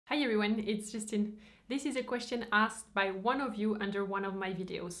Hi everyone, it's Justine. This is a question asked by one of you under one of my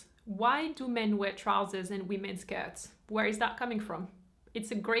videos. Why do men wear trousers and women skirts? Where is that coming from?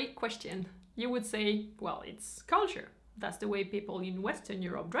 It's a great question. You would say, well, it's culture. That's the way people in Western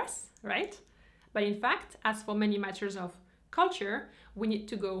Europe dress, right? But in fact, as for many matters of culture, we need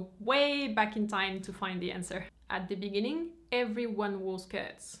to go way back in time to find the answer. At the beginning, everyone wore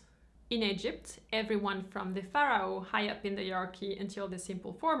skirts. In Egypt, everyone from the pharaoh high up in the hierarchy until the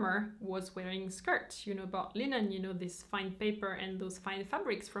simple farmer was wearing skirts. You know about linen, you know, this fine paper and those fine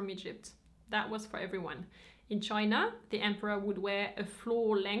fabrics from Egypt. That was for everyone. In China, the emperor would wear a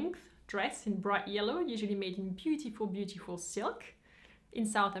floor-length dress in bright yellow, usually made in beautiful, beautiful silk. In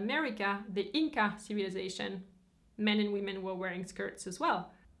South America, the Inca civilization, men and women were wearing skirts as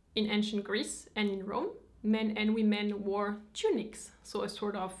well. In ancient Greece and in Rome, men and women wore tunics, so a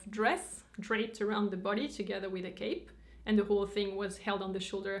sort of dress draped around the body together with a cape, and the whole thing was held on the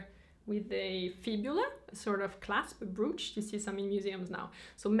shoulder with a fibula, a sort of clasp, a brooch. You see some in museums now.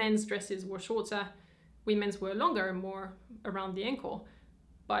 So men's dresses were shorter, women's were longer, more around the ankle,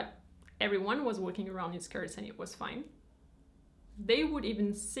 but everyone was walking around in skirts and it was fine. They would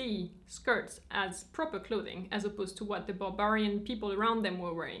even see skirts as proper clothing as opposed to what the barbarian people around them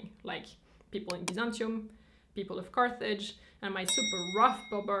were wearing, like people in Byzantium, people of Carthage, and my super rough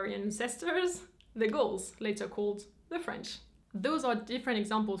barbarian ancestors, the Gauls, later called the French. Those are different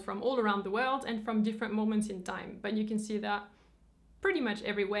examples from all around the world and from different moments in time, but you can see that pretty much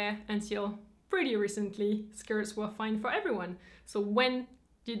everywhere until pretty recently, skirts were fine for everyone. So when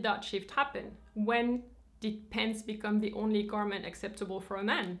did that shift happen? When did pants become the only garment acceptable for a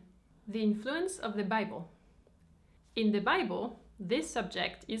man? The influence of the Bible. In the Bible, this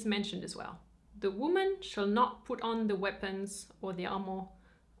subject is mentioned as well. The woman shall not put on the weapons or the armor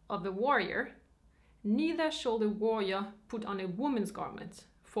of the warrior, neither shall the warrior put on a woman's garment,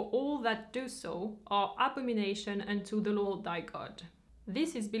 for all that do so are abomination unto the Lord thy God.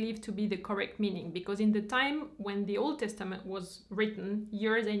 This is believed to be the correct meaning, because in the time when the Old Testament was written,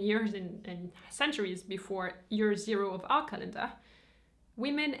 years and years and centuries before year zero of our calendar,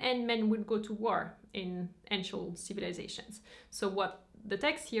 women and men would go to war in ancient civilizations. So what the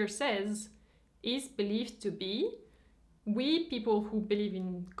text here says is believed to be, we people who believe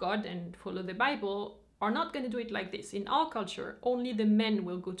in God and follow the Bible are not going to do it like this. In our culture, only the men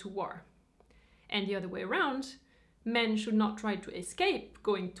will go to war. And the other way around, men should not try to escape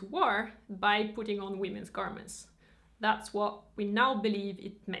going to war by putting on women's garments. That's what we now believe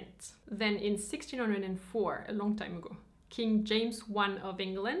it meant. Then in 1604, a long time ago, King James I of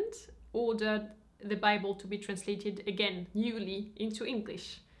England ordered the Bible to be translated again, newly, into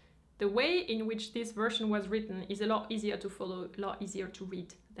English. The way in which this version was written is a lot easier to follow, a lot easier to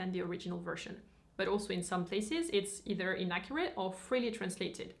read than the original version. But also in some places, it's either inaccurate or freely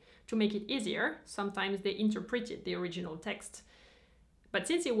translated. To make it easier, sometimes they interpreted the original text. But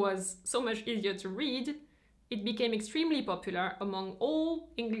since it was so much easier to read, it became extremely popular among all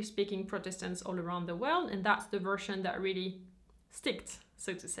English-speaking Protestants all around the world, and that's the version that really sticked,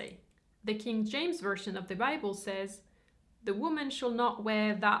 so to say. The King James Version of the Bible says, "The woman shall not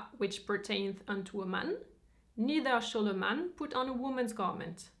wear that which pertaineth unto a man, neither shall a man put on a woman's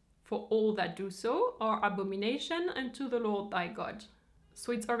garment, for all that do so are abomination unto the Lord thy God."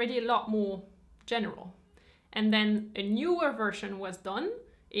 So it's already a lot more general. And then a newer version was done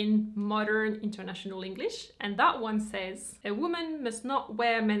in modern international English, and that one says, "A woman must not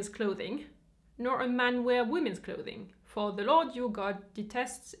wear men's clothing, nor a man wear women's clothing, for the Lord your God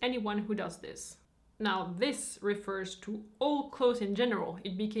detests anyone who does this." Now this refers to all clothes in general.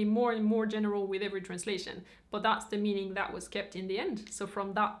 It became more and more general with every translation, but that's the meaning that was kept in the end. So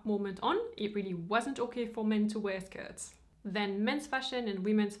from that moment on, it really wasn't okay for men to wear skirts. Then men's fashion and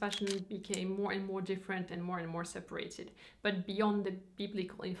women's fashion became more and more different and more separated. But beyond the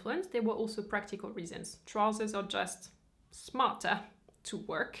biblical influence, there were also practical reasons. Trousers are just smarter to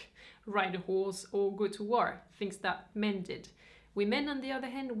work, ride a horse, or go to war, things that men did. Women, on the other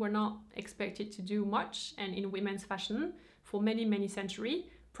hand, were not expected to do much, and in women's fashion, for many, many centuries,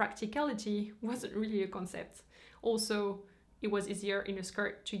 practicality wasn't really a concept. Also, it was easier in a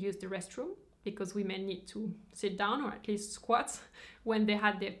skirt to use the restroom, because women need to sit down or at least squat when they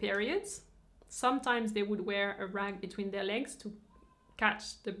had their periods. Sometimes they would wear a rag between their legs to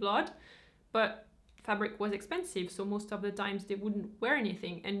catch the blood, but fabric was expensive, so most of the times they wouldn't wear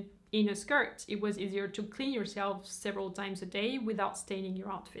anything. And in a skirt, it was easier to clean yourself several times a day without staining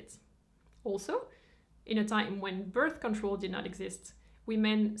your outfit. Also, in a time when birth control did not exist,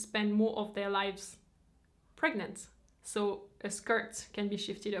 women spend more of their lives pregnant. So a skirt can be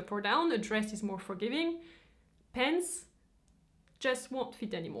shifted up or down, a dress is more forgiving. Pants just won't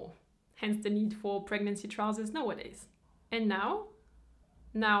fit anymore. Hence the need for pregnancy trousers nowadays. And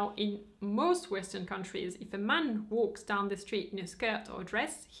now in most Western countries, if a man walks down the street in a skirt or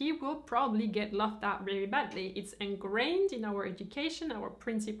dress, he will probably get laughed at very badly. It's ingrained in our education, our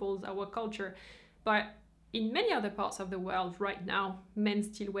principles, our culture. But in many other parts of the world right now, men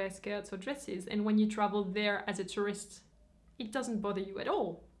still wear skirts or dresses. And when you travel there as a tourist, it doesn't bother you at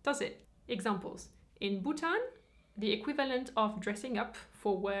all, does it? Examples. In Bhutan, the equivalent of dressing up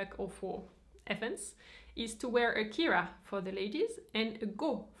for work or for events is to wear a kira for the ladies and a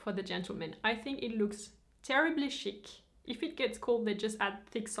go for the gentlemen. I think it looks terribly chic. If it gets cold, they just add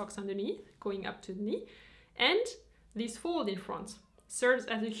thick socks underneath, going up to the knee. And this fold in front serves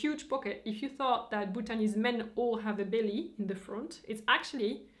as a huge pocket. If you thought that Bhutanese men all have a belly in the front, it's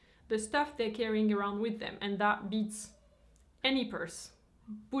actually the stuff they're carrying around with them, and that beats any purse.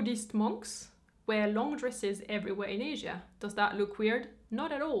 Buddhist monks wear long dresses everywhere in Asia. Does that look weird?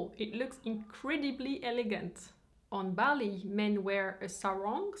 Not at all. It looks incredibly elegant. On Bali, men wear a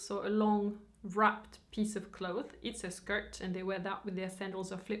sarong, so a long wrapped piece of cloth. It's a skirt and they wear that with their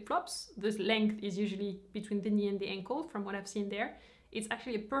sandals or flip-flops. The length is usually between the knee and the ankle from what I've seen there. It's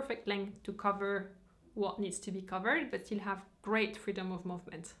actually a perfect length to cover what needs to be covered but still have great freedom of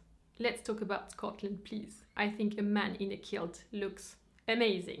movement. Let's talk about Scotland, please. I think a man in a kilt looks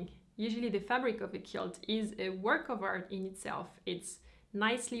amazing. Usually the fabric of a kilt is a work of art in itself. It's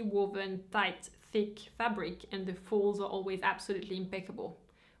nicely woven, tight, thick fabric, and the folds are always absolutely impeccable.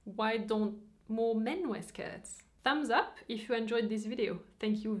 Why don't more men wear skirts? Thumbs up if you enjoyed this video.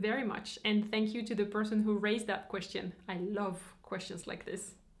 Thank you very much, and thank you to the person who raised that question. I love questions like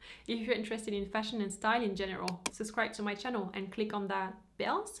this. If you're interested in fashion and style in general, subscribe to my channel and click on that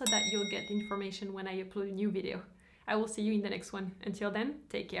bell so that you'll get information when I upload a new video. I will see you in the next one. Until then,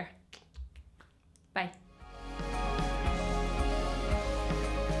 take care. Bye.